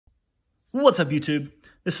What's up, YouTube?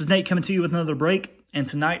 This is Nate coming to you with another break, and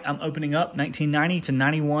tonight I'm opening up 1990 to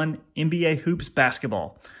 91 NBA Hoops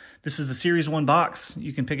basketball. This is the Series 1 box.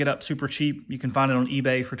 You can pick it up super cheap. You can find it on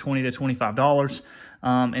eBay for $20 to $25,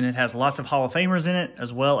 and it has lots of Hall of Famers in it,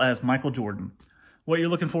 as well as Michael Jordan. What you're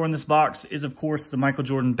looking for in this box is, of course, the Michael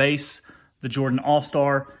Jordan base, the Jordan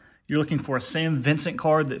All-Star. You're looking for a Sam Vincent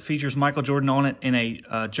card that features Michael Jordan on it in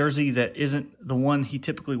a jersey that isn't the one he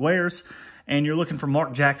typically wears. And you're looking for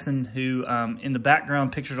Mark Jackson, who in the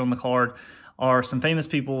background pictured on the card are some famous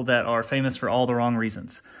people that are famous for all the wrong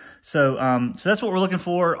reasons. So that's what we're looking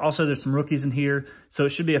for. Also, there's some rookies in here, so it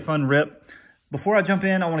should be a fun rip. Before I jump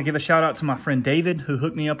in, I want to give a shout out to my friend David, who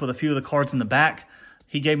hooked me up with a few of the cards in the back.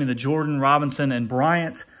 He gave me the Jordan, Robinson, and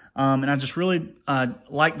Bryant. And I just really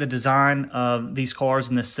like the design of these cards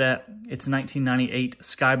in this set. It's 1998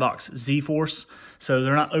 Skybox Z-Force. So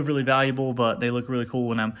they're not overly valuable, but they look really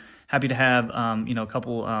cool. And I'm happy to have, a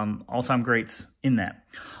couple all-time greats in that.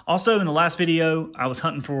 Also, in the last video, I was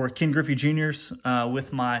hunting for Ken Griffey Jr.'s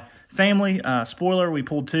with my family. Spoiler, we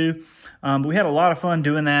pulled two. But we had a lot of fun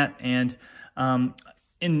doing that. And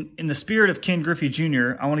in the spirit of Ken Griffey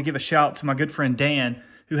Jr., I want to give a shout to my good friend Dan,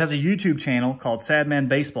 who has a YouTube channel called Sad Man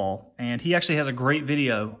Baseball. And he actually has a great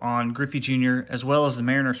video on Griffey Jr. as well as the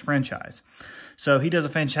Mariners franchise. So he does a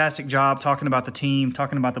fantastic job talking about the team,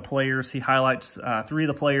 talking about the players. He highlights three of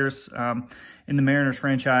the players in the Mariners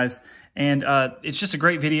franchise. And it's just a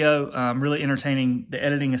great video, really entertaining. The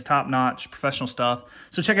editing is top-notch, professional stuff.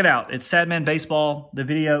 So check it out. It's Sad Man Baseball. The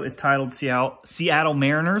video is titled Seattle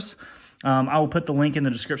Mariners. I will put the link in the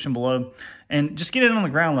description below. And just get it on the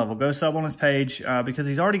ground level. Go sub on his page because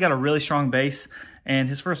he's already got a really strong base. And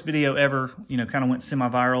his first video ever, kind of went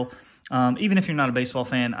semi-viral. Even if you're not a baseball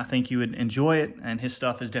fan, I think you would enjoy it, and his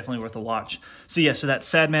stuff is definitely worth a watch. So yeah, so that's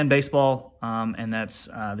Sad Man Baseball, and that's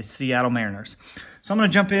the Seattle Mariners. So I'm going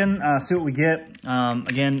to jump in, see what we get.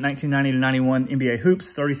 Again, 1990 to 91 NBA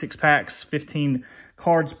Hoops, 36 packs, 15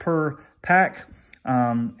 cards per pack,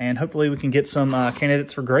 and hopefully we can get some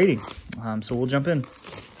candidates for grading. So we'll jump in.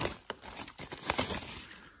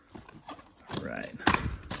 All right.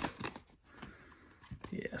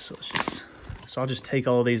 Yeah, so I'll just take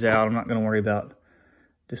all of these out. I'm not going to worry about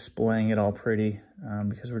displaying it all pretty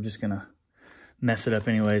because we're just going to mess it up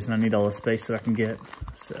anyways, and I need all the space that I can get.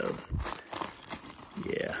 So,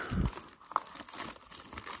 yeah.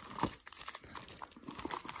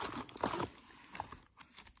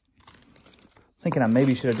 Thinking I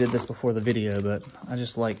maybe should have did this before the video, but I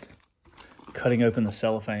just like cutting open the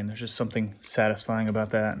cellophane. There's just something satisfying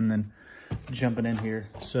about that, and then jumping in here.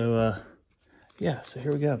 So, yeah, so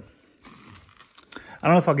here we go. I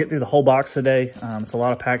don't know if I'll get through the whole box today. It's a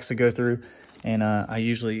lot of packs to go through, and I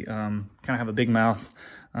usually kind of have a big mouth.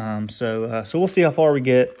 So we'll see how far we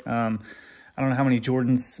get. I don't know how many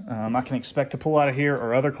Jordans I can expect to pull out of here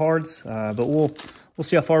or other cards, but we'll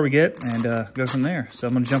see how far we get and go from there. So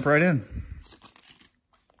I'm going to jump right in.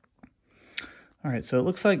 All right, so it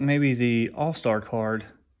looks like maybe the All-Star card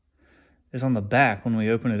is on the back when we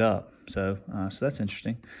open it up. So that's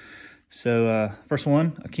interesting. So first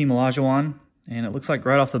one, Akeem Olajuwon. And it looks like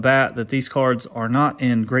right off the bat that these cards are not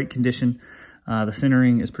in great condition. The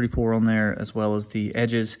centering is pretty poor on there, as well as the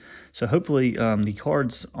edges. So hopefully the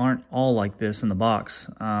cards aren't all like this in the box.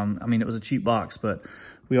 I mean, it was a cheap box, but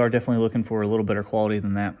we are definitely looking for a little better quality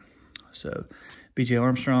than that. So B.J.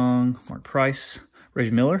 Armstrong, Mark Price,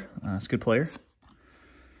 Reggie Miller, that's a good player.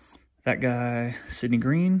 That guy, Sidney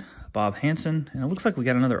Green, Bob Hansen. And it looks like we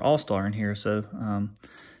got another All-Star in here. So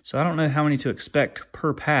I don't know how many to expect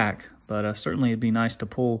per pack, but certainly it'd be nice to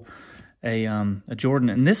pull a Jordan.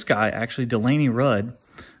 And this guy, actually, Delaney Rudd,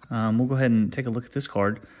 we'll go ahead and take a look at this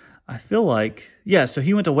card. I feel like, yeah, so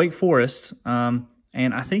he went to Wake Forest, and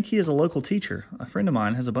I think he is a local teacher. A friend of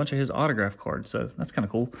mine has a bunch of his autograph cards, so that's kind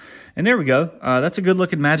of cool. And there we go. That's a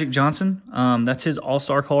good-looking Magic Johnson. That's his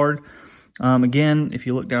All-Star card. Again, if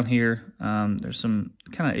you look down here, there's some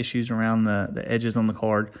kind of issues around the edges on the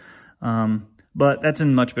card. But that's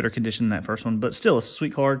in much better condition than that first one. But still, it's a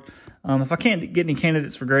sweet card. If I can't get any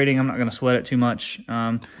candidates for grading, I'm not going to sweat it too much.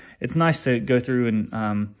 It's nice to go through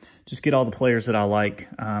and just get all the players that I like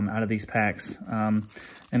out of these packs. And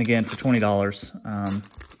again, for $20, I'm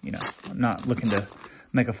not looking to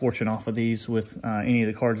make a fortune off of these with any of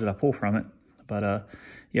the cards that I pull from it. But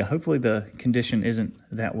yeah, hopefully the condition isn't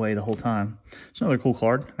that way the whole time. It's another cool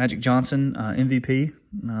card. Magic Johnson, MVP.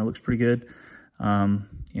 Looks pretty good.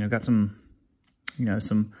 Got some...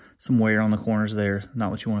 some wear on the corners there.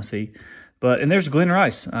 Not what you want to see. And there's Glenn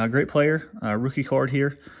Rice, great player, rookie card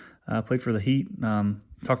here. Played for the Heat.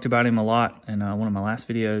 Talked about him a lot in one of my last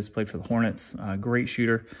videos. Played for the Hornets. Great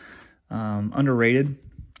shooter. Underrated.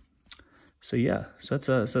 So yeah, so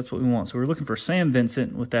that's what we want. So we're looking for Sam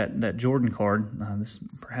Vincent with that Jordan card. This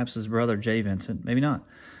perhaps his brother Jay Vincent, maybe not.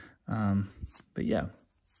 But yeah,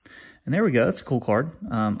 and there we go. That's a cool card.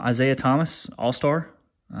 Isaiah Thomas, All-Star.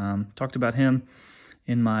 Talked about him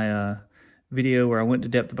in my video where I went to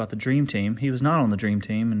depth about the Dream Team. He was not on the Dream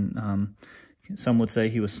Team, and some would say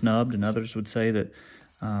he was snubbed, and others would say that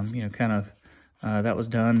you know, kind of that was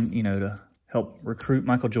done, you know, to help recruit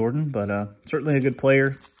Michael Jordan, but certainly a good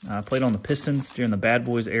player. Played on the Pistons during the Bad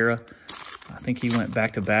Boys era. I think he went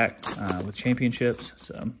back-to-back with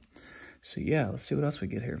championships. So yeah, let's see what else we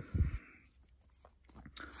get here.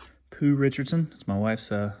 Pooh Richardson. It's my wife's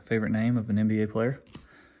favorite name of an NBA player.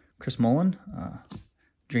 Chris Mullin,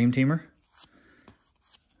 Dream Teamer.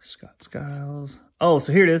 Scott Skiles. Oh,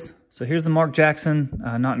 so here it is. So here's the Mark Jackson.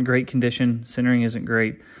 Not in great condition. Centering isn't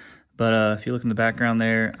great. But if you look in the background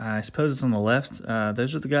there, I suppose it's on the left.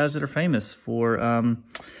 Those are the guys that are famous for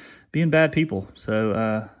being bad people.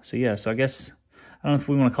 So yeah. So I guess I don't know if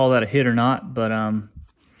we want to call that a hit or not. But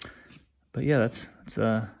yeah, that's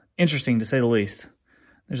interesting to say the least.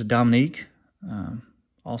 There's a Dominique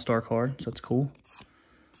All-Star card, so that's cool.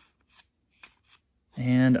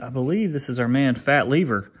 And I believe this is our man Fat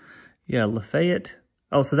Lever. Yeah, Lafayette.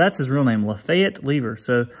 Oh, so that's his real name, Lafayette Lever.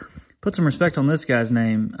 So put some respect on this guy's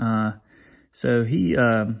name. So he's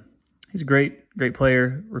a great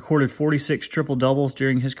player. Recorded 46 triple doubles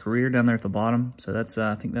during his career down there at the bottom. So that's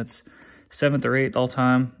I think that's 7th or 8th all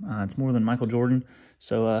time. It's more than Michael Jordan.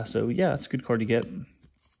 So yeah, it's a good card to get.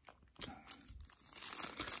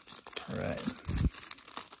 All right.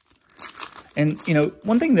 And, you know,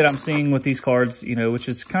 one thing that I'm seeing with these cards, you know, which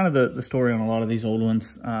is kind of the story on a lot of these old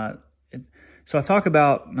ones. So I talk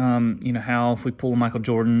about, you know, how if we pull a Michael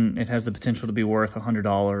Jordan, it has the potential to be worth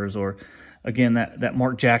 $100. Or, again, that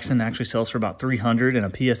Mark Jackson actually sells for about $300 and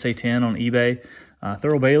a PSA 10 on eBay.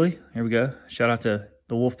 Thurl Bailey, here we go. Shout out to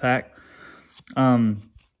the Wolf Pack.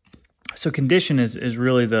 So condition is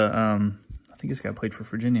really the, I think this guy played for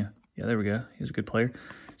Virginia. Yeah, there we go. He was a good player.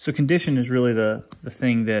 So condition is really the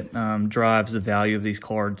thing that drives the value of these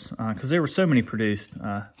cards because there were so many produced.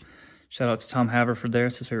 Shout out to Tom Haverford there.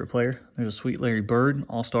 It's his favorite player. There's a sweet Larry Bird,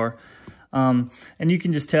 All-Star. And you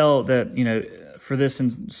can just tell that, you know, for this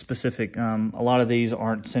in specific, a lot of these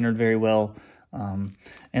aren't centered very well. And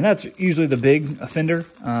that's usually the big offender.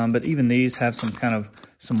 But even these have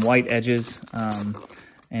some white edges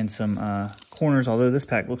and some corners, although this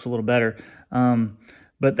pack looks a little better.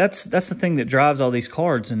 But that's the thing that drives all these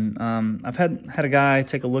cards. And I've had a guy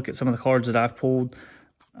take a look at some of the cards that I've pulled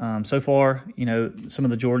so far, you know, some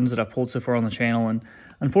of the Jordans that I've pulled so far on the channel. And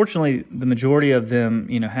unfortunately, the majority of them,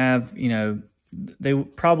 you know, have, you know, they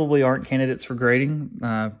probably aren't candidates for grading.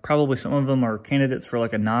 Probably some of them are candidates for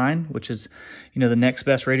like a 9, which is, you know, the next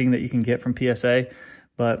best rating that you can get from PSA.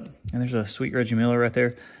 But, and there's a sweet Reggie Miller right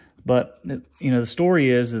there. But, you know, the story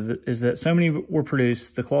is that so many were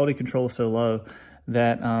produced, the quality control is so low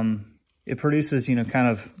that it produces, you know, kind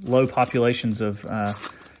of low populations of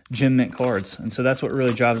gem mint cards. And so that's what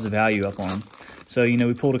really drives the value up on them. So, you know,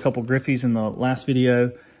 we pulled a couple Griffies in the last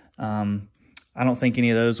video. I don't think any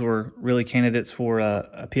of those were really candidates for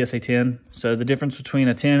a PSA 10. So the difference between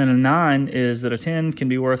a 10 and a 9 is that a 10 can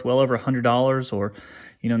be worth well over $100, or,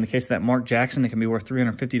 you know, in the case of that Mark Jackson, it can be worth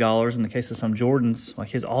 $350. In the case of some Jordans, like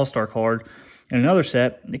his All-Star card, in another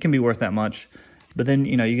set, it can be worth that much. But then,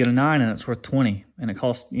 you know, you get a 9 and it's worth 20, and it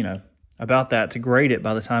costs, you know, about that to grade it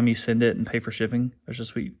by the time you send it and pay for shipping. There's a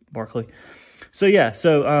sweet Barkley. So yeah,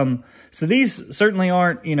 so these certainly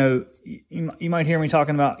aren't, you know, you might hear me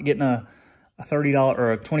talking about getting a $30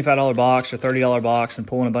 or a $25 box or $30 box and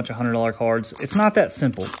pulling a bunch of $100 cards. It's not that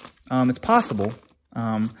simple. It's possible,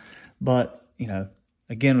 but, you know,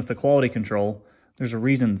 again, with the quality control, there's a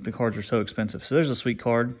reason the cards are so expensive. So there's a sweet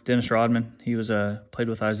card, Dennis Rodman. He was played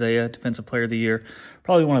with Isaiah, Defensive Player of the Year.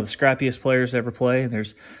 Probably one of the scrappiest players to ever play.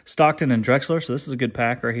 There's Stockton and Drexler, so this is a good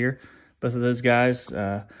pack right here. Both of those guys,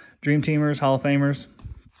 Dream Teamers, Hall of Famers.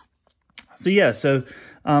 So yeah, so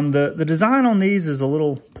the design on these is a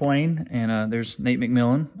little plain, and there's Nate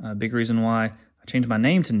McMillan. A big reason why I changed my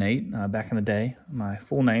name to Nate back in the day. My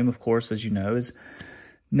full name, of course, as you know, is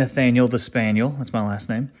Nathaniel the Spaniel. That's my last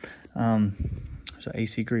name. So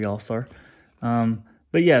AC Gree All-Star.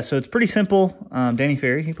 But yeah, so it's pretty simple. Danny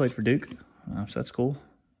Ferry, he played for Duke, so that's cool.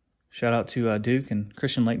 Shout out to Duke and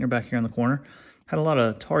Christian Laettner back here in the corner. Had a lot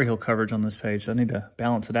of Tar Heel coverage on this page, so I need to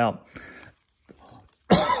balance it out.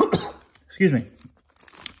 Excuse me.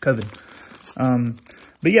 COVID.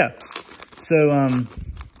 But yeah, so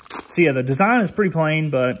yeah, the design is pretty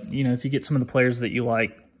plain, but, you know, if you get some of the players that you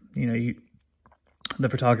like, you know, the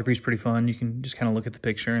photography is pretty fun. You can just kind of look at the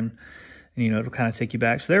picture and, you know, it'll kind of take you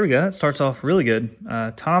back. So there we go. That starts off really good.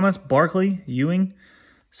 Thomas, Barkley, Ewing.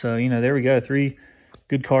 So, you know, there we go. 3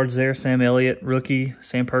 good cards there. Sam Elliott, rookie.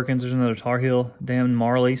 Sam Perkins, there's another Tar Heel. Dan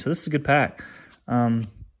Marley. So this is a good pack.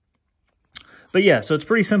 But yeah, so it's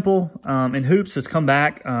pretty simple. And Hoops has come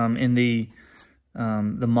back in the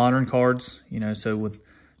modern cards, you know, so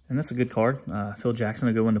and that's a good card. Phil Jackson,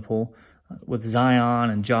 a good one to pull. With Zion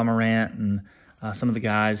and Ja Morant and some of the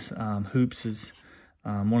guys. Hoops is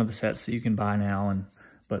one of the sets that you can buy now.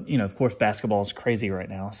 But, you know, of course, basketball is crazy right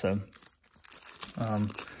now. So,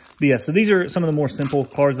 but yeah, so these are some of the more simple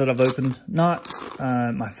cards that I've opened. Not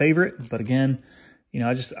my favorite, but again, you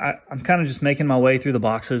know, I'm kind of just making my way through the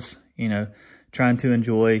boxes, you know, trying to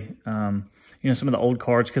enjoy, you know, some of the old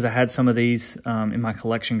cards because I had some of these in my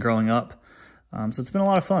collection growing up. So it's been a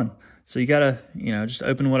lot of fun. So you got to, you know, just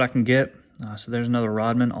open what I can get. So there's another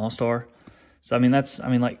Rodman All-Star. So, I mean,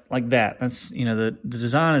 like that. That's, you know, the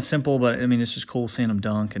design is simple, but, I mean, it's just cool seeing them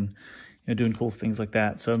dunk and, you know, doing cool things like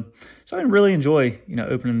that. So I really enjoy, you know,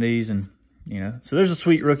 opening these and, you know. So there's a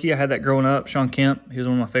sweet rookie. I had that growing up. Sean Kemp. He was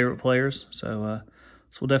one of my favorite players. So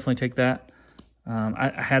we'll definitely take that.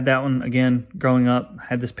 I had that one, again, growing up. I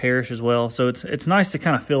had this Parrish as well. So it's nice to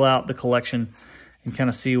kind of fill out the collection and kind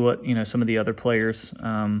of see what, you know, some of the other players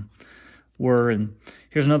were. And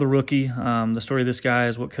here's another rookie. The story of this guy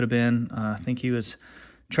is what could have been. I think he was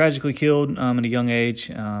tragically killed at a young age.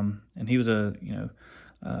 And he was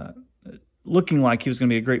looking like he was going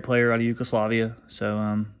to be a great player out of Yugoslavia.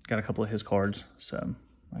 So got a couple of his cards. So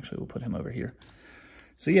actually we'll put him over here.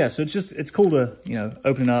 So yeah, so it's cool to, you know,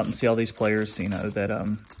 open up and see all these players, you know, that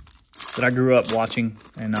I grew up watching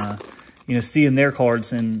and you know, seeing their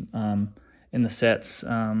cards in the sets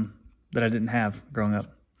that I didn't have growing up.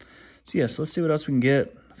 So yeah, so let's see what else we can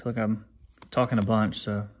get. I feel like I'm talking a bunch,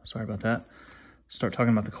 so sorry about that. Start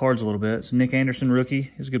talking about the cards a little bit. So Nick Anderson,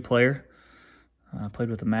 rookie, he's a good player. Played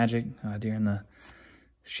with the Magic during the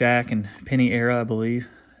Shaq and Penny era, I believe.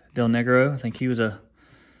 Del Negro, I think he was a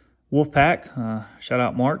Wolfpack. Shout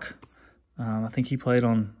out Mark. I think he played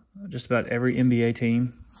on just about every NBA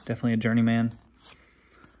team. Definitely a journeyman.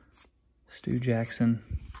 Stu Jackson.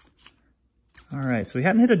 All right, so we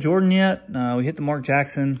hadn't hit a Jordan yet. We hit the Mark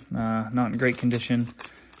Jackson, not in great condition.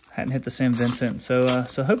 Hadn't hit the Sam Vincent.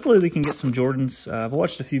 So hopefully we can get some Jordans. I've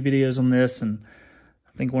watched a few videos on this, and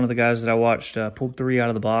I think one of the guys that I watched pulled 3 out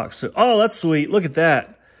of the box. So, oh, that's sweet. Look at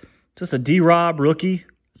that. Just a D-Rob rookie.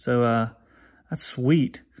 So that's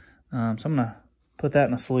sweet. So I'm going to put that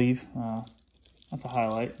in a sleeve. That's a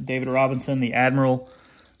highlight. David Robinson, the Admiral,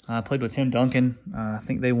 played with Tim Duncan. I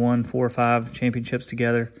think they won 4 or 5 championships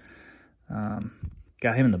together.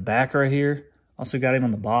 Got him in the back right here. Also got him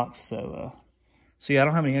on the box. So yeah, I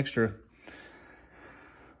don't have any extra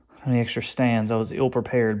stands. I was ill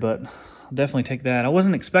prepared, but I'll definitely take that. I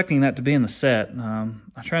wasn't expecting that to be in the set.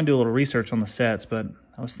 I try and do a little research on the sets, but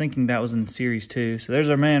I was thinking that was in Series 2. So there's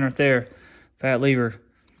our man right there, Fat Lever.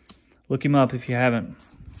 Look him up if you haven't.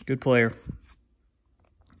 Good player.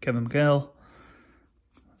 Kevin McHale.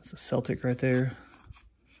 That's a Celtic right there.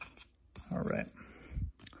 All right.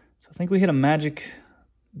 So I think we hit a Magic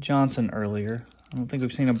Johnson earlier. I don't think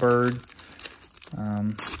we've seen a Bird.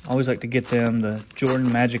 I always like to get them, the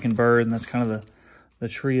Jordan, Magic, and Bird, and that's kind of the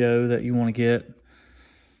trio that you want to get.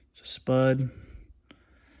 It's a Spud.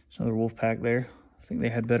 There's another Wolfpack there. I think they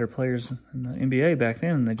had better players in the NBA back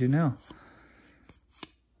then than they do now.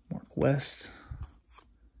 Mark West,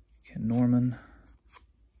 Ken Norman,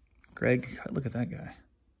 Greg. Look at that guy.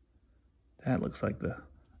 That looks like the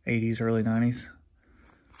 80s, early 90s.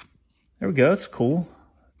 There we go. It's cool.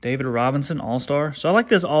 David Robinson, All-Star. So I like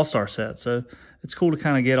this All-Star set. So it's cool to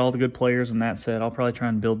kind of get all the good players in that set. I'll probably try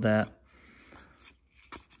and build that.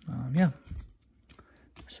 Yeah.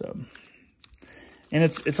 So, and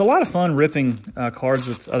it's a lot of fun ripping cards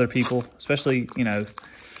with other people, especially, you know,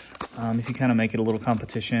 if you kind of make it a little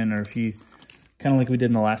competition, or if you kind of like we did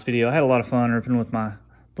in the last video. I had a lot of fun ripping with my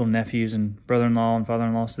little nephews and brother-in-law and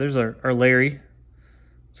father-in-law. So there's our Larry.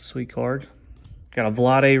 It's a sweet card. Got a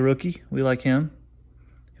Vlade rookie. We like him.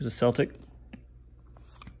 He was a Celtic.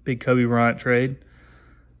 Big Kobe Bryant trade.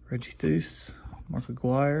 Reggie Theus. Mark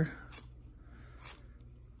Aguirre.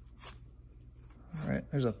 All right,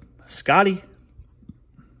 there's a Scotty.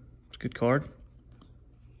 It's a good card.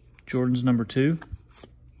 Jordan's number 2.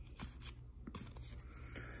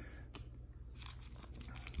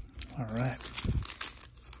 All right.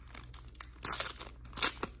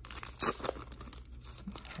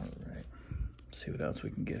 All right. Let's see what else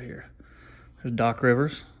we can get here. There's Doc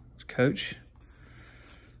Rivers, coach.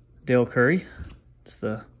 Dale Curry. It's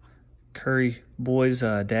the Curry boys'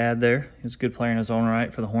 dad there. He was a good player in his own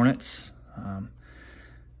right for the Hornets.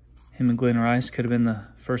 Him Him and Glenn Rice could have been the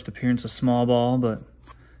first appearance of small ball, but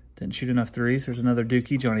didn't shoot enough threes. There's another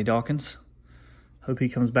Dookie, Johnny Dawkins. Hope he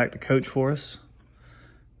comes back to coach for us.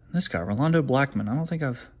 And this guy, Rolando Blackman, I don't think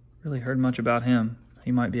I've really heard much about him.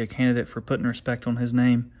 He might be a candidate for putting respect on his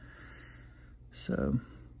name. So,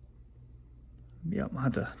 yeah, I'll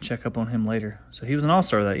have to check up on him later. So he was an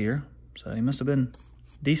all-star that year, so he must have been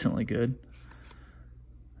decently good.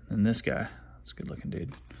 And this guy, that's a good-looking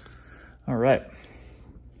dude. All right.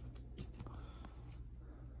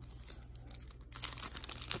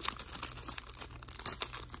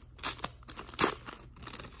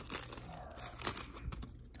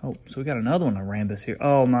 Oh, so we got another one of Rambus here.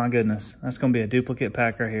 Oh, my goodness. That's going to be a duplicate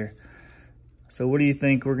pack right here. So what do you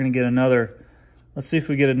think? We're going to get another. Let's see if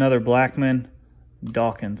we get another Blackman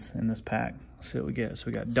Dawkins in this pack. Let's see what we get. So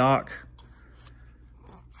we got Doc.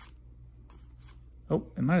 Oh,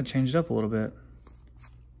 it might have changed up a little bit.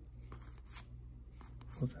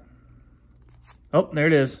 Oh, there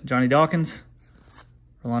it is. Johnny Dawkins.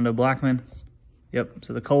 Rolando Blackman. Yep,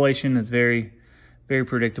 so the collation is very, very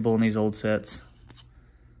predictable in these old sets.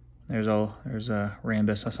 There's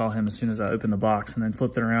Rambus. I saw him as soon as I opened the box and then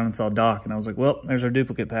flipped it around and saw Doc. And I was like, well, there's our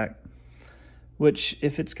duplicate pack. Which,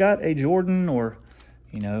 if it's got a Jordan or,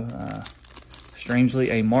 you know,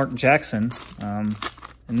 strangely a Mark Jackson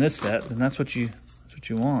in this set, then that's what you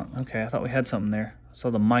want. Okay, I thought we had something there. I saw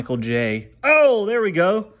the Michael J. Oh, there we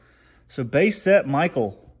go. So base set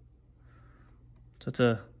Michael. So it's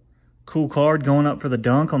a cool card going up for the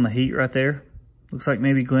dunk on the Heat right there. Looks like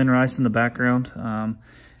maybe Glenn Rice in the background.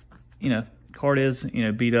 You know, card is, you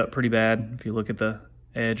know, beat up pretty bad if you look at the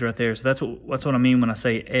edge right there. So that's what I mean when I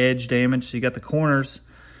say edge damage. So you got the corners,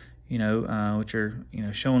 you know, which are, you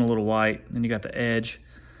know, showing a little white. Then you got the edge.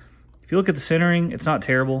 If you look at the centering, it's not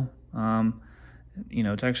terrible. You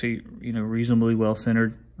know, it's actually, you know, reasonably well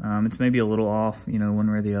centered. It's maybe a little off, you know, one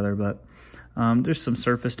way or the other, but there's some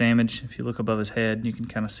surface damage. If you look above his head, you can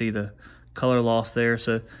kind of see the color loss there.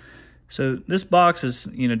 So this box is,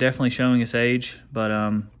 you know, definitely showing its age,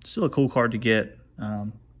 but still a cool card to get.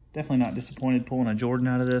 Definitely not disappointed pulling a Jordan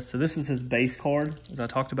out of this. So this is his base card, as I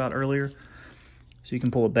talked about earlier. So you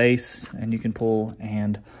can pull a base, and you can pull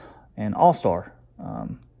an all-star.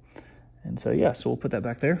 And so, yeah, so we'll put that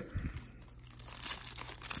back there.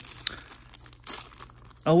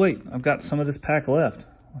 Oh, wait, I've got some of this pack left.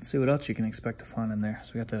 Let's see what else you can expect to find in there.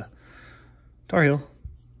 So we got the Tar Heel.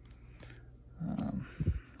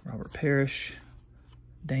 Robert Parrish,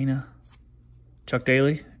 Dana, Chuck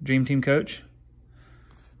Daly, Dream Team coach.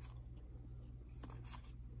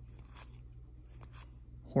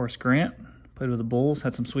 Horace Grant, played with the Bulls,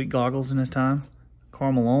 had some sweet goggles in his time.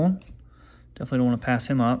 Karl Malone, definitely don't want to pass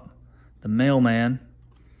him up. The Mailman,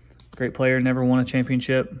 great player, never won a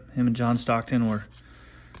championship. Him and John Stockton were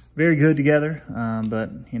very good together, but,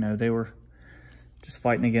 you know, they were just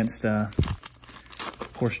fighting against, of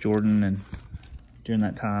course, Jordan and during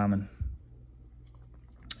that time, and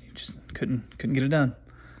you just couldn't get it done.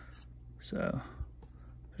 So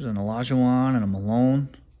there's an Olajuwon and a Malone,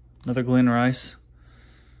 another Glenn Rice.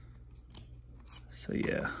 So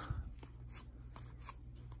yeah.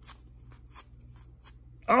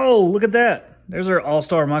 Oh, look at that! There's our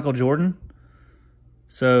All-Star Michael Jordan.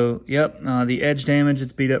 So yep, the edge damage,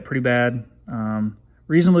 it's beat up pretty bad.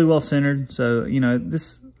 Reasonably well centered. So you know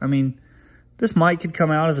this. I mean, this could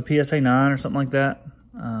come out as a PSA 9 or something like that,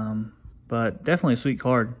 but definitely a sweet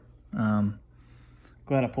card. Glad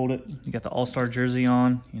I pulled it. You got the All-Star jersey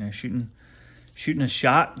on, you know, shooting a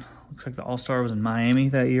shot. Looks like the All-Star was in Miami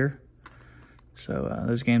that year. So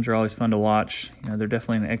those games are always fun to watch. You know, they're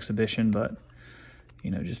definitely an exhibition, but,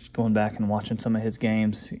 you know, just going back and watching some of his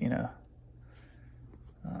games, you know,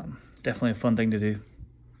 definitely a fun thing to do.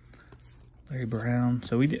 Larry Brown.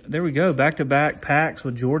 So there we go, back-to-back packs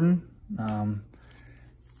with Jordan.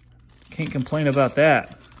 Can't complain about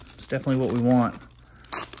that. It's definitely what we want.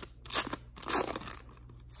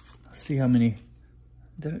 Let's see how many.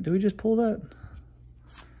 Did we just pull that?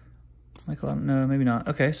 Michael, I don't know, maybe not.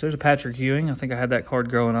 Okay, so there's a Patrick Ewing. I think I had that card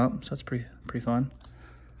growing up, so that's pretty fun.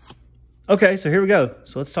 Okay, so here we go.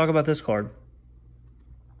 So let's talk about this card.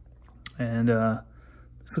 And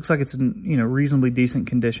this looks like it's in, you know, reasonably decent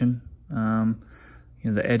condition. You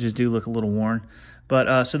know, the edges do look a little worn.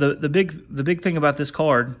 But so the big thing about this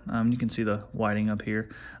card, you can see the whiting up here.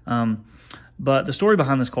 But the story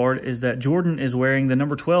behind this card is that Jordan is wearing the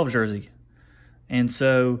number 12 jersey. And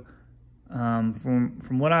so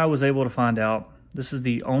from what I was able to find out, this is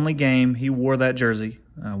the only game he wore that jersey,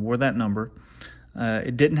 wore that number.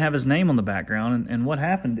 It didn't have his name on the background. And what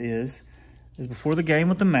happened is before the game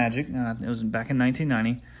with the Magic, it was back in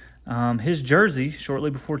 1990, his jersey,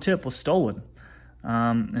 shortly before tip, was stolen.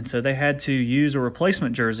 And so they had to use a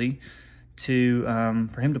replacement jersey to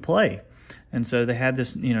for him to play. And so they had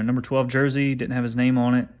this, number 12 jersey, didn't have his name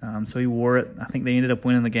on it, so he wore it. I think they ended up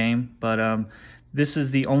winning the game, but this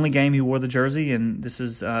is the only game he wore the jersey, and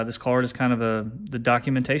this card is kind of the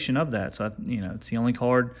documentation of that. So it's the only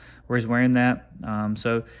card where he's wearing that.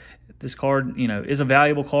 So this card, is a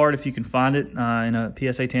valuable card if you can find it in a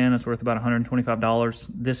PSA 10. It's worth about $125.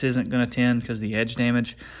 This isn't going to 10 because of the edge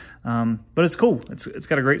damage, but it's cool. It's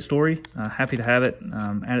got a great story. Happy to have it.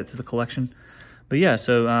 Add it to the collection. But yeah,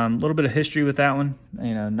 so a little bit of history with that one.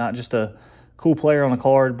 Not just a cool player on the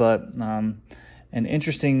card, but an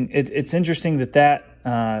interesting. It's interesting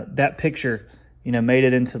that picture, made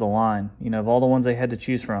it into the line. Of all the ones they had to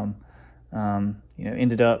choose from,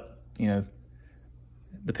 ended up,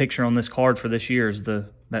 the picture on this card for this year is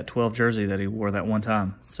that 12 jersey that he wore that one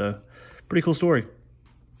time. So pretty cool story.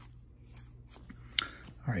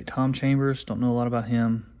 All right, Tom Chambers. Don't know a lot about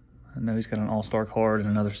him. I know he's got an all-star card in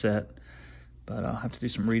another set, but I'll have to do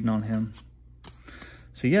some reading on him.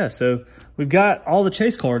 So yeah, so we've got all the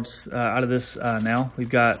chase cards out of this now. We've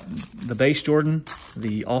got the base Jordan,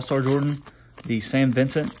 the all-star Jordan, the Sam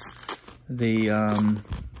Vincent, the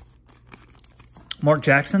Mark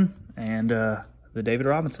Jackson, and the David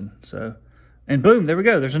Robinson. So, and boom, there we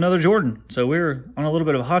go. There's another Jordan. So we're on a little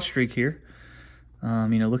bit of a hot streak here.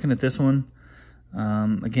 Looking at this one,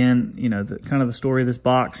 again, kind of the story of this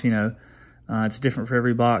box, it's different for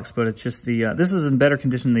every box, but it's just this is in better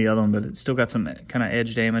condition than the other one, but it's still got some kind of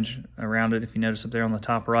edge damage around it. If you notice up there on the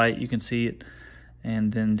top right, you can see it.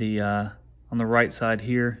 And then on the right side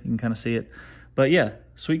here, you can kind of see it. But yeah,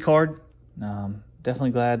 sweet card.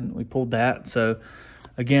 Definitely glad we pulled that. So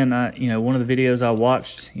again, one of the videos I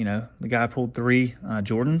watched, the guy pulled 3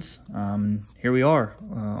 Jordans. Here we are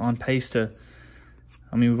on pace to,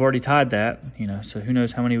 we've already tied that, so who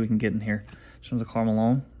knows how many we can get in here. Some of the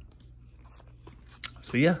Carmelo.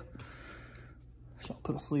 So yeah, so I'll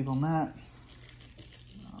put a sleeve on that,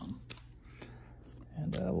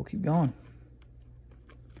 and we'll keep going.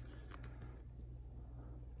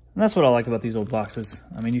 And that's what I like about these old boxes.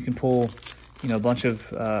 You can pull, a bunch of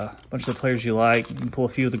the players you like. You can pull a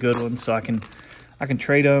few of the good ones, so I can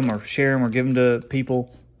trade them or share them or give them to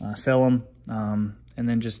people, sell them, and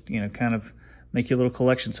then just kind of make you a little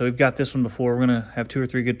collection. So we've got this one before. We're gonna have 2 or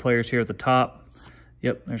 3 good players here at the top.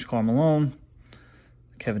 Yep, there's Karl Malone.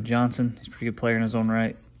 Kevin Johnson, he's a pretty good player in his own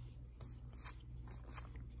right.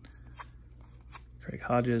 Craig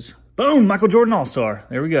Hodges. Boom, Michael Jordan All-Star.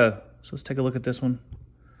 There we go. So let's take a look at this one.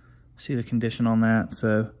 See the condition on that.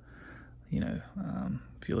 So,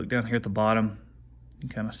 if you look down here at the bottom, you can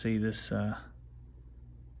kind of see this,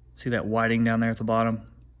 see that whiting down there at the bottom.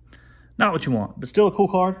 Not what you want, but still a cool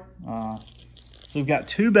card. So we've got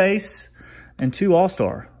 2 base and 2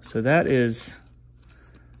 All-Star. So that's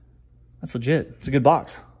legit. It's a good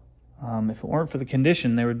box. If it weren't for the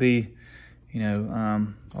condition, there would be, a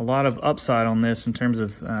lot of upside on this in terms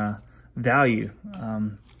of value.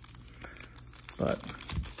 But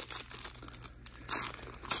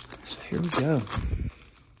so here we go.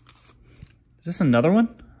 Is this another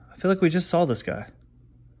one? I feel like we just saw this guy.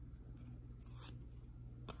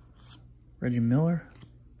 Reggie Miller.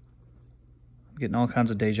 I'm getting all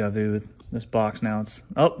kinds of deja vu with this box now.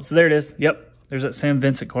 So there it is. Yep. There's that Sam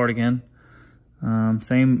Vincent card again.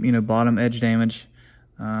 Same, bottom edge damage.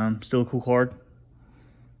 Still a cool card.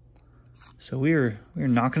 So we're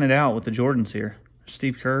knocking it out with the Jordans here.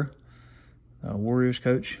 Steve Kerr, Warriors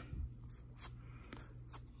coach.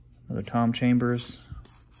 Another Tom Chambers.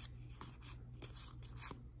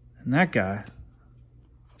 And that guy,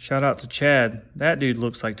 shout out to Chad. That dude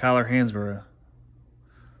looks like Tyler Hansborough.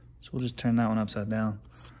 So we'll just turn that one upside down.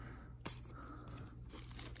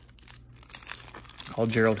 Called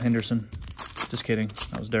Gerald Henderson. Just kidding.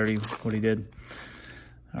 That was dirty what he did.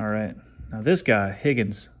 All right. Now this guy,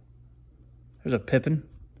 Higgins. There's a Pippen.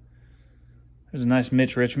 There's a nice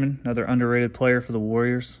Mitch Richmond, another underrated player for the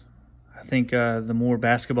Warriors. I think the more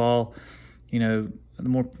basketball, the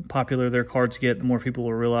more popular their cards get, the more people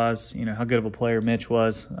will realize, how good of a player Mitch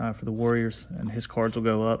was for the Warriors, and his cards will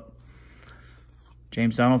go up.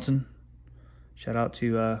 James Donaldson. Shout out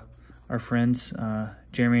to our friends,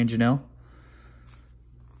 Jeremy and Janelle.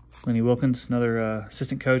 Lenny Wilkins, another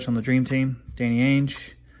assistant coach on the Dream Team. Danny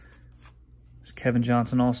Ainge. It's Kevin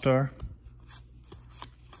Johnson All-Star.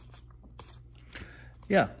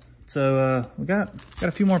 Yeah, so we got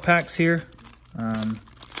a few more packs here. I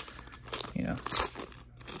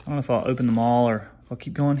don't know if I'll open them all or if I'll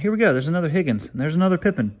keep going. Here we go. There's another Higgins, and there's another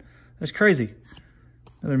Pippen. That's crazy.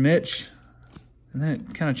 Another Mitch. And then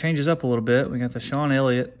it kind of changes up a little bit. We got the Sean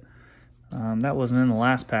Elliott. That wasn't in the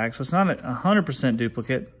last pack, so it's not a 100%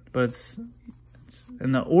 duplicate, but it's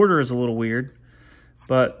and the order is a little weird,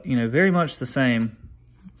 but you know, very much the same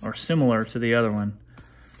or similar to the other one.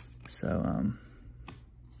 So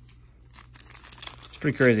it's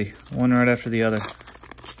pretty crazy, one right after the other.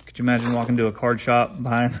 Could you imagine walking to a card shop,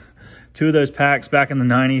 buying 2 of those packs back in the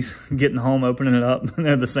 90s, getting home, opening it up, and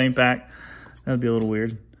they're the same pack? That would be a little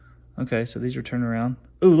weird. Okay, so these are turned around.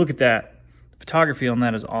 Ooh, look at that. The photography on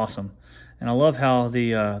that is awesome. And I love how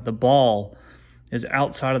the ball is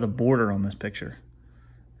outside of the border on this picture.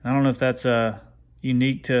 I don't know if that's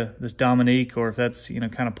unique to this Dominique or if that's, you know,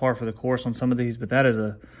 kind of par for the course on some of these, but that's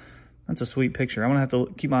a sweet picture. I'm gonna have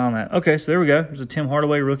to keep my eye on that. Okay, so there we go. There's a Tim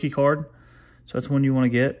Hardaway rookie card. So that's one you want to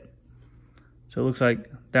get. So it looks like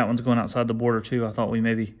that one's going outside the border too. I thought we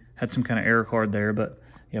maybe had some kind of error card there, but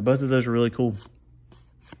yeah, both of those are really cool.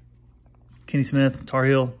 Kenny Smith, Tar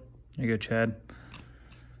Heel. There you go, Chad.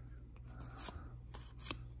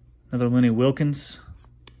 Another Lenny Wilkins.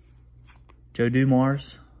 Joe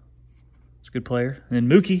Dumars. It's a good player. And then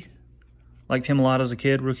Mookie. Liked him a lot as a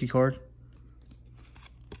kid, rookie card.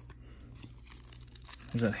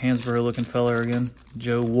 There's that Hansborough looking fella again.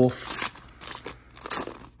 Joe Wolf.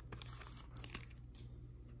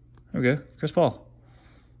 There we go. Chris Paul.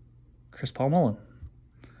 Chris Paul Mullen.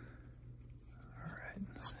 All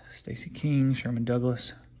right. Stacey King, Sherman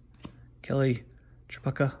Douglas, Kelly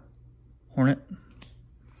Tripucka, Hornet.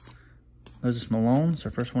 Moses Malone. It's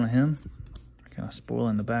our first one of him. Kind of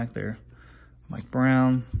spoiling the back there. Mike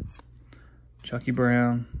Brown, Chucky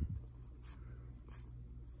Brown,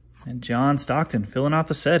 and John Stockton filling out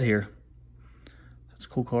the set here. That's a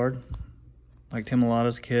cool card. Liked him a lot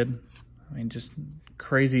as a kid. I mean, just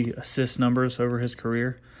crazy assist numbers over his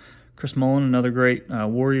career. Chris Mullen, another great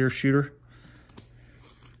Warrior shooter.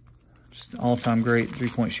 Just all-time great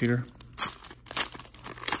three-point shooter.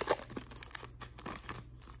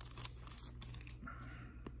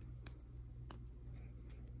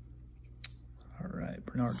 All right,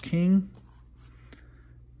 Bernard King.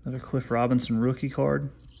 Another Cliff Robinson rookie card.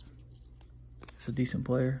 He's a decent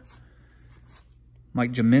player.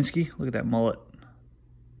 Mike Jaminski, look at that mullet.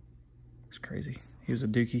 It's crazy. He was a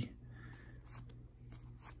Dookie.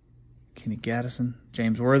 Kenny Gaddison,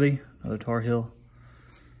 James Worthy, another Tar Heel.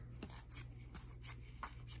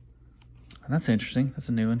 And that's interesting. That's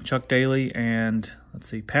a new one. Chuck Daly and, let's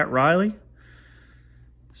see, Pat Riley.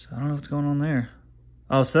 So I don't know what's going on there.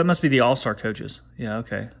 Oh, so that must be the All-Star coaches. Yeah,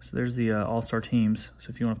 okay. So there's the All-Star teams. So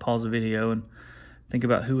if you want to pause the video and think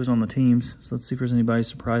about who was on the teams. So let's see if there's anybody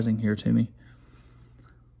surprising here to me.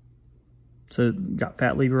 So got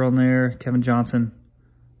Fat Lever on there, Kevin Johnson,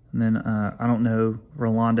 and then I don't know,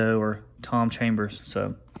 Rolando or Tom Chambers.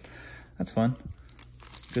 So that's fun.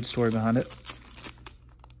 Good story behind it.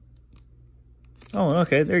 Oh,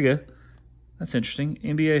 okay, there you go. That's interesting.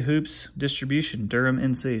 NBA Hoops Distribution, Durham,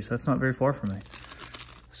 NC. So that's not very far from me.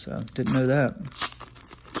 So didn't know that.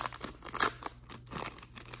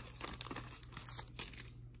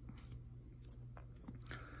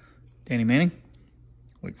 Danny Manning,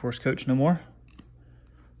 Wake Forest coach no more.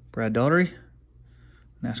 Brad Daugherty,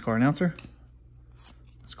 NASCAR announcer.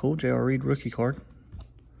 That's cool. J.R. Reed rookie card.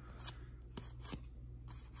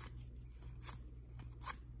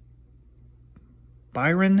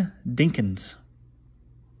 Byron Dinkins.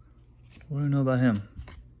 What do we know about him?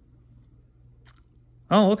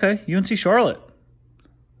 Oh, okay. UNC Charlotte.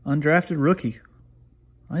 Undrafted rookie.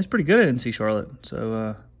 Oh, he's pretty good at NC Charlotte. So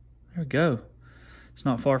there we go. It's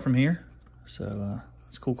not far from here. So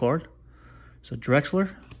it's a cool card. So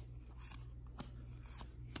Drexler.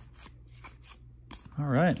 All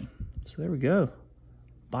right. So there we go.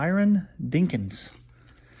 Byron Dinkins.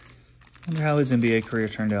 Wonder how his NBA career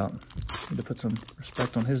turned out. Need to put some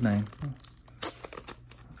respect on his name.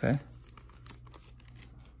 Okay.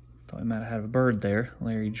 Thought we might have had a bird there.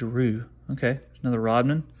 Larry Giroux. Okay. There's another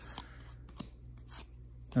Rodman.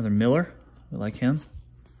 Another Miller. We like him.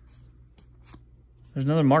 There's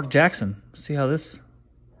another Mark Jackson. See how this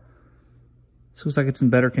looks like it's in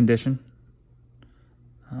better condition.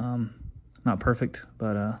 Not perfect,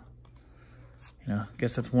 but you know, I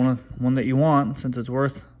guess that's one that you want since it's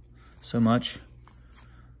worth so much.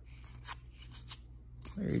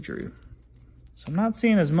 Larry Drew. So I'm not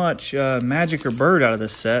seeing as much Magic or Bird out of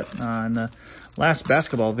this set. In the last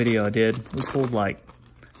basketball video I did, we pulled like,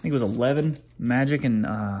 I think it was 11 Magic and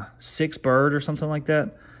 6 Bird or something like that.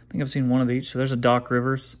 I think I've seen one of each. So there's a Doc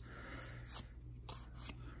Rivers.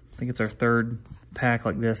 I think it's our third pack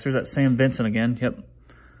like this. There's that Sam Vincent again. Yep.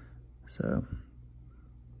 So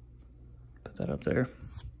put that up there.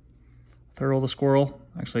 Thurl the Squirrel.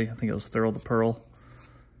 Actually, I think it was Thurl the Pearl.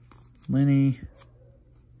 Lenny.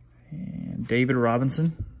 And David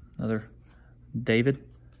Robinson, another David.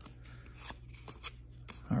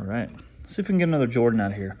 All right, let's see if we can get another Jordan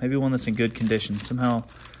out of here. Maybe one that's in good condition. Somehow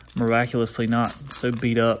miraculously not so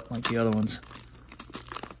beat up like the other ones.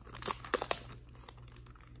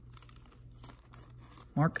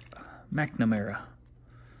 Mark McNamara.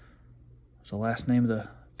 That's the last name of the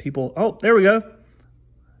people. Oh, there we go.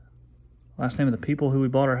 Last name of the people who we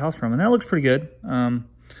bought our house from. And that looks pretty good.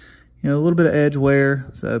 You know, a little bit of edge wear.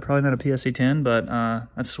 So probably not a PSA 10, but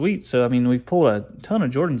that's sweet. So, I mean, we've pulled a ton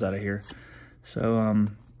of Jordans out of here. So,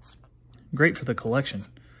 great for the collection.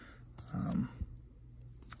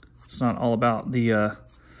 It's not all about the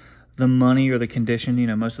money or the condition. You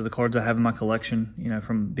know, most of the cards I have in my collection, you know,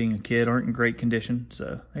 from being a kid aren't in great condition.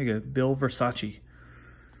 So there you go, Bill Versace.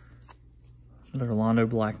 Another Orlando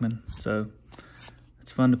Blackman. So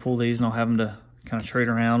it's fun to pull these, and I'll have them to kind of trade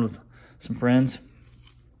around with some friends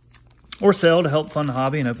or sell to help fund the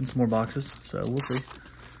hobby and open some more boxes. So we'll see.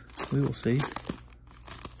 We will see.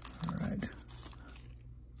 All right.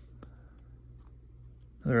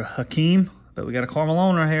 Another Hakeem, but we got a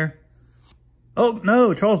Carmelo right here. Oh,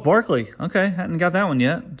 no, Charles Barkley. Okay, hadn't got that one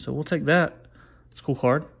yet, so we'll take that. It's a cool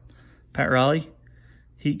card. Pat Riley,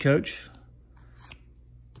 Heat coach.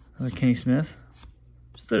 Another Kenny Smith.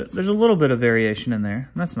 So there's a little bit of variation in there,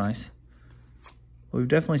 and that's nice. We've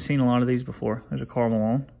definitely seen a lot of these before. There's a Karl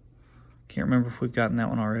Malone. Can't remember if we've gotten that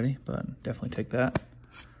one already, but definitely take that.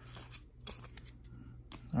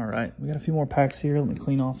 All right, we got a few more packs here. Let me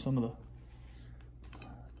clean off some of the...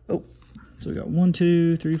 Oh, so we got 1,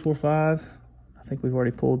 2, 3, 4, 5. I think we've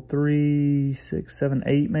already pulled 3, 6, 7,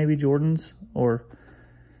 8 maybe Jordans, or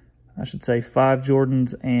I should say 5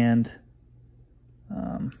 Jordans and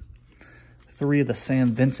 3 of the Sam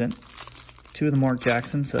Vincent, 2 of the Mark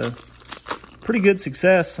Jackson. So pretty good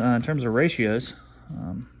success in terms of ratios.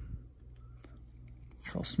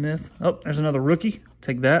 Charles Smith. Oh, there's another rookie.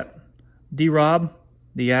 Take that. D-Rob,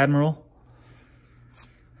 the Admiral.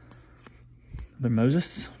 The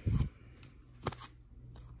Moses.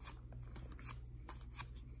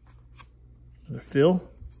 Another Phil.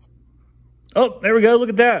 Oh, there we go. Look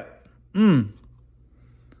at that. Another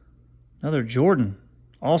Jordan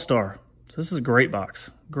All-Star. So this is a great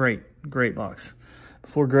box. Great box.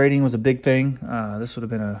 Before grading was a big thing, this would have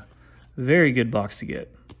been a very good box to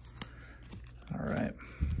get. All right.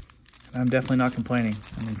 I'm definitely not complaining.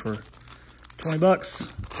 I mean, for 20 bucks,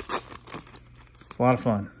 it's a lot of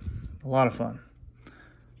fun. A lot of fun.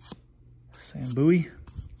 Sam Bowie,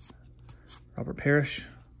 Robert Parrish,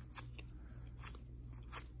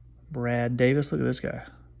 Brad Davis. Look at this guy.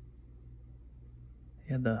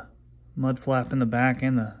 He had the mud flap in the back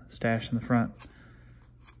and the stash in the front.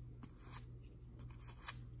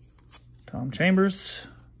 Tom Chambers.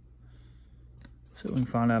 See what we can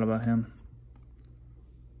find out about him.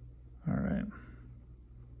 All right.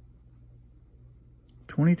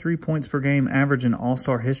 23 points per game average in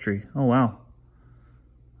All-Star history. Oh, wow.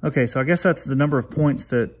 Okay, so I guess that's the number of points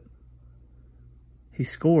that he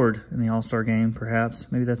scored in the All-Star game, perhaps.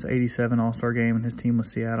 Maybe that's 87 All-Star game, and his team was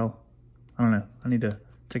Seattle. I don't know. I need to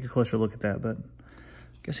take a closer look at that, but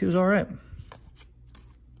I guess he was all right.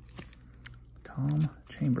 Tom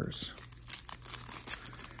Chambers.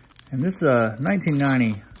 And this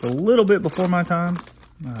 1990 is a little bit before my time.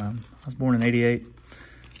 I was born in 88.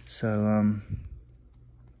 So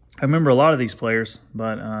I remember a lot of these players,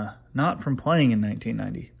 but not from playing in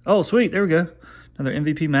 1990. Oh, sweet. There we go. Another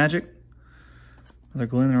MVP Magic. Another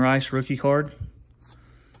Glenn Rice rookie card.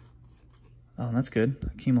 Oh, that's good.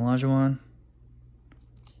 Hakeem Olajuwon.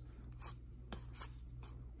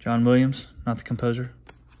 John Williams, not the composer.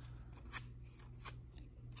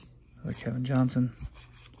 Another Kevin Johnson.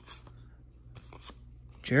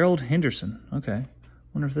 Gerald Henderson. Okay.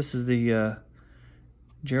 Wonder if this is the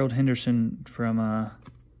Gerald Henderson from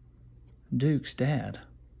Duke's dad.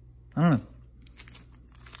 I don't know.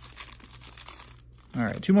 All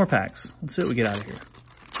right, 2 more packs. Let's see what we get out of here.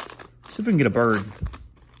 See if we can get a bird.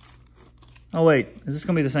 Oh, wait. Is this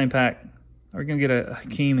going to be the same pack? Are we going to get a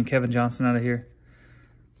Hakeem and Kevin Johnson out of here?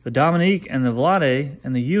 The Dominique and the Vlade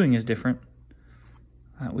and the Ewing is different.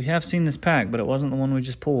 We have seen this pack, but it wasn't the one we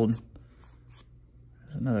just pulled.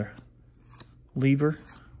 There's another Lever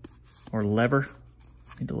or Lever.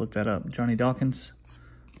 Need to look that up. Johnny Dawkins.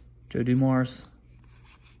 Joe Dumars.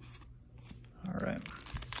 All right.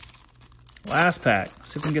 Last pack.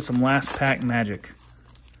 See if we can get some last pack magic.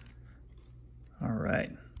 All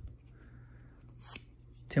right.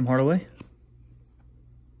 Tim Hardaway.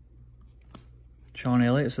 Sean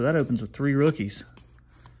Elliott. So that opens with 3 rookies.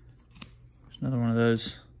 There's another one of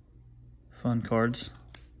those fun cards.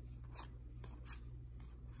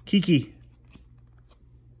 Kiki.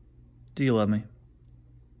 Do you love me?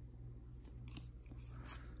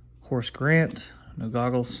 Horace Grant, no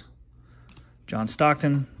goggles. John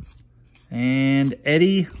Stockton, and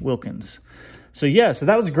Eddie Wilkins. So yeah, so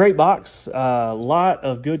that was a great box. A lot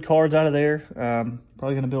of good cards out of there.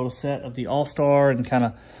 Probably going to build a set of the All-Star and kind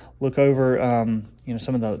of look over, you know,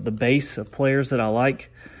 some of the base of players that I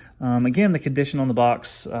like. Again, the condition on the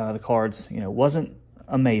box, the cards, you know, wasn't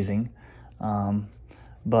amazing,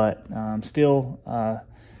 but still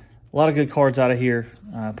a lot of good cards out of here.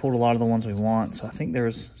 Pulled a lot of the ones we want. So I think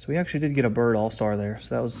so we actually did get a Bird All-Star there.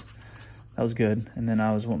 So that was good. And then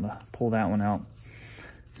I was wanting to pull that one out.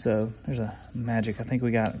 So there's a Magic. I think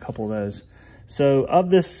we got a couple of those. So of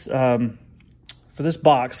this, for this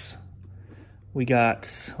box, we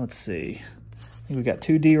got, let's see, I think we got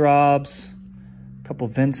 2 D-Robs, a couple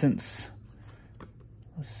Vincents,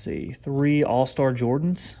 let's see, 3 All-Star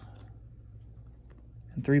Jordans,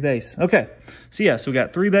 and 3 base. Okay, so yeah, so we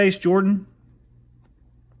got 3 base Jordan,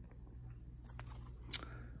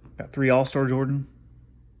 got 3 All-Star Jordan,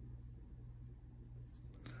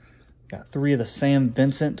 got 3 of the Sam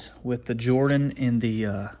Vincent with the Jordan in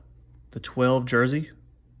the 12 jersey.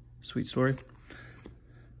 Sweet story.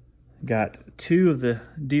 Got 2 of the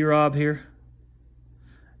D-Rob here.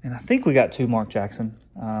 And I think we got 2 Mark Jackson.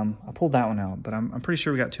 I pulled that one out, but I'm pretty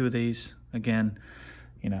sure we got 2 of these. Again,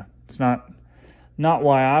 you know, it's not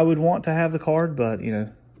why I would want to have the card, but, you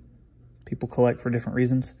know, people collect for different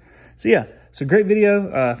reasons. So, yeah, so great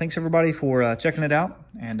video. Thanks, everybody, for checking it out,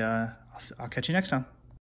 and I'll catch you next time.